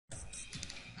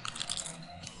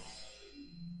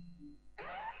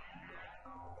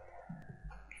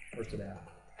Where's it at?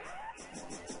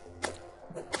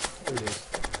 There it is.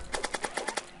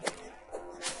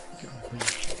 I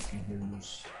can hear this.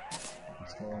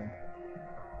 It's long.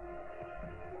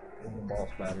 And the boss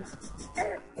battle.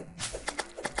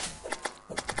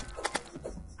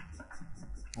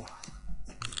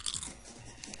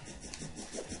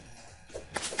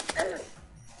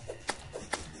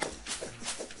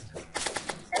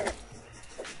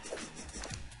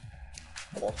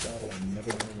 Boss battle, I'm never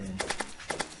gonna win.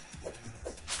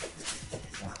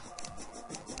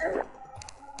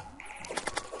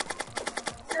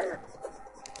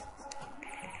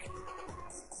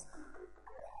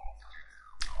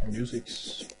 The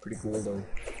music's pretty cool though.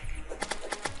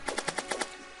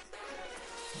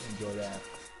 Enjoy that.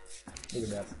 Look at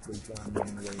that blue flying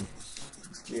running away.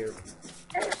 I'm scared.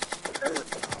 Oh,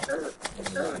 I'm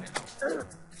gonna die now.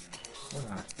 Or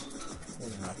not. Or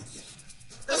not.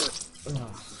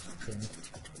 Oh, okay.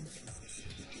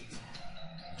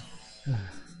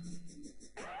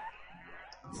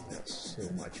 That's so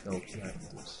much health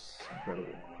left. It's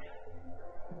incredible.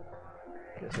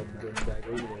 Guess I'll be going back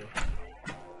over there.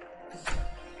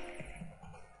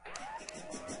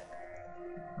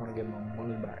 I wanna get my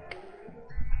money back.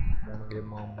 I wanna get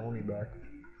my money back.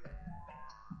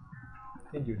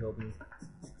 Can you help me?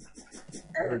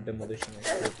 Or demolition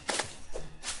expert.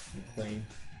 You're playing.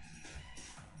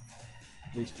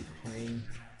 At least you're playing.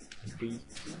 B.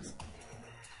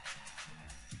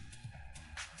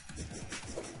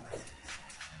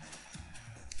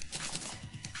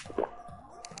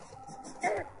 I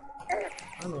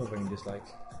don't know if I can just like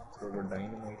throw a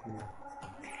dynamite here.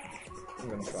 I'm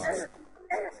gonna try.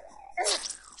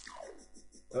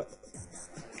 I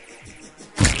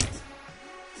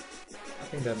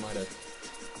think that might have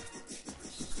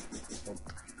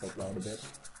helped out a bit.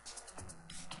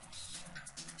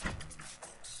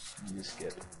 You just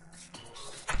get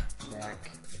back.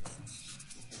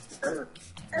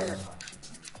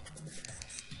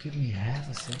 Give me half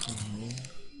a second, man.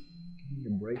 Give me a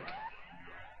break.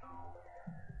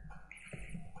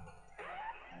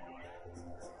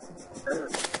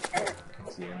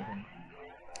 Can't see anything.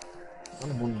 I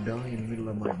don't want to die in the middle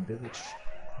of my village.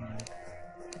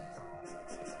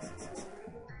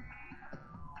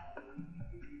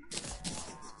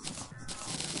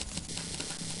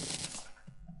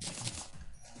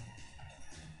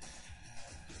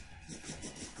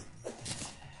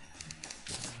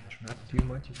 There's not too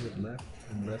much of it left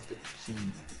and left it to see.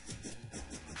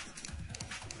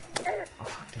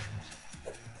 Oh, damn it.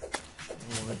 I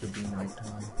want it to be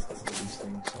nighttime for these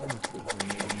things. I almost feel like I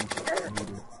need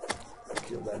to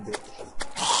kill that bitch.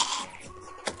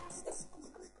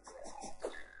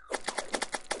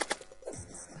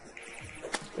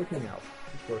 It's working out.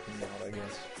 It's working out, I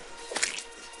guess.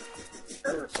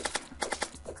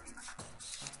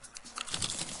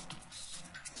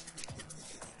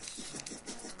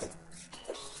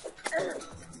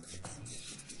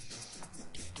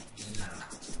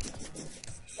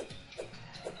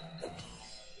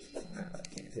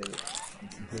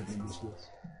 Useless.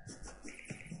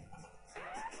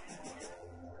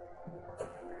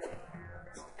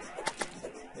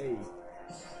 Hey.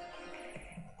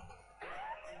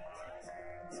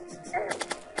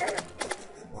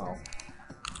 Wow.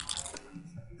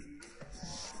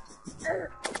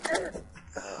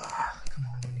 Come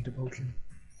on, I need a potion.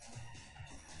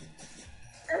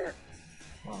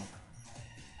 Wow.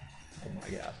 Oh my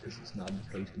god, this is not the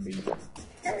place to be.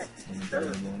 I'm the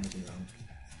only one around.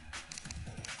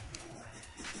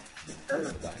 I'm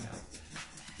gonna die now.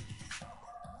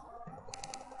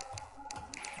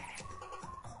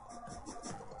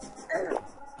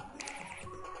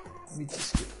 Let me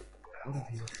just get out of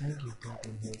here. Thank you,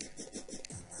 Captain Hook.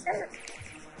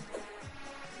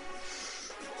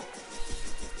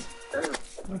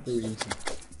 Not very easy.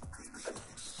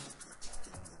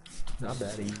 Not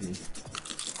that easy.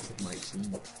 It might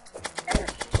seem.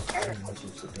 I don't know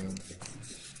what's the thing.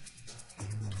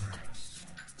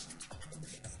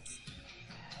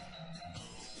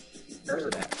 Where's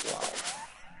it at? Wow.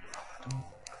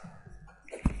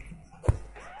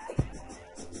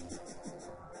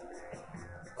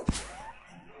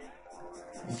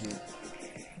 Thank you.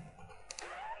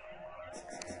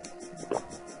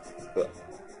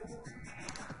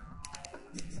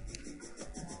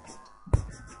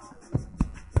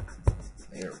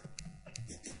 There.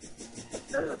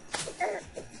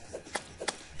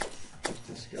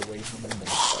 Just get away from him and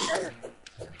fight.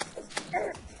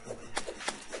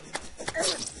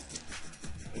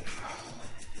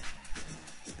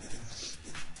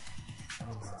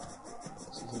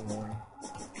 This is annoying.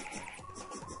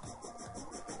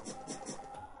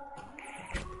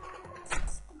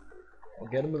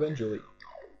 get him eventually.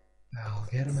 I'll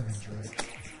get him eventually.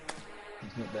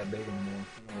 He's not that big anymore.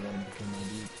 I don't want him to become my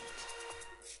dude.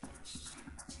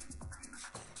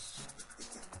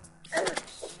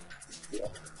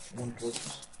 One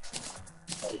torches.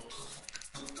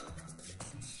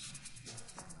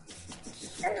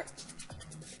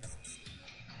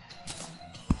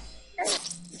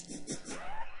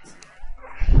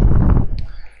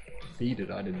 Defeated?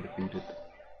 I didn't defeat it.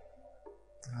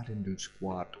 I didn't do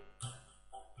squat.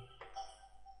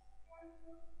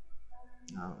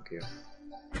 I don't care.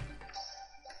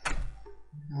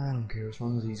 I don't care as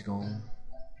long as he's gone.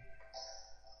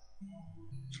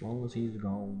 As long as he's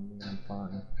gone, I'm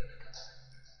fine.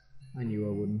 I knew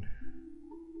I wouldn't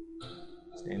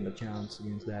stand a chance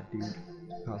against that dude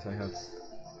because I have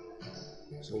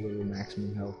so little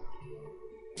maximum health.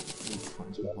 I need to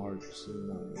find some hearts and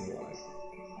not realize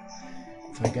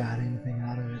if I got anything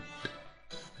out of it.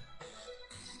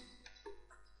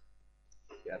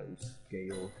 Gotta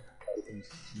scale.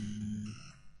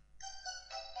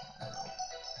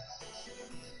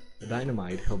 The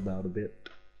dynamite helped out a bit,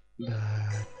 but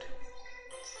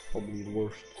probably the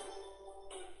worst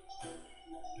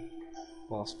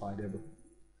boss fight ever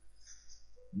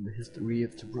in the history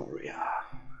of Terraria.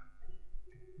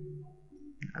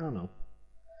 I don't know.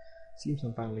 Seems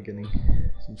I'm finally getting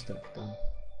some stuff done.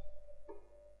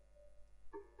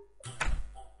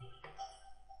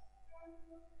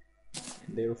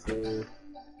 And therefore,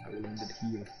 I will end it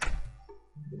here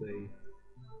with a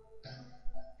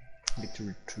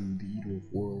victory to the Eater of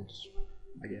Worlds,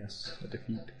 I guess, a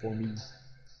defeat for me.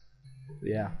 But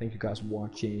yeah, thank you guys for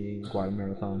watching. Quite a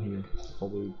marathon here.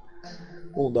 Probably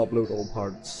won't upload all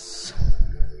parts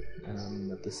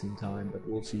at the same time, but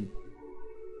we'll see.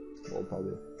 Well,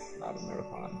 probably not a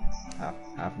marathon.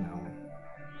 Half an hour.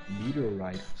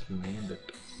 Meteorite has landed.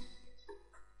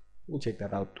 We'll check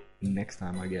that out next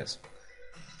time, I guess.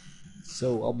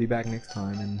 So I'll be back next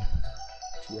time in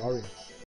Terraria.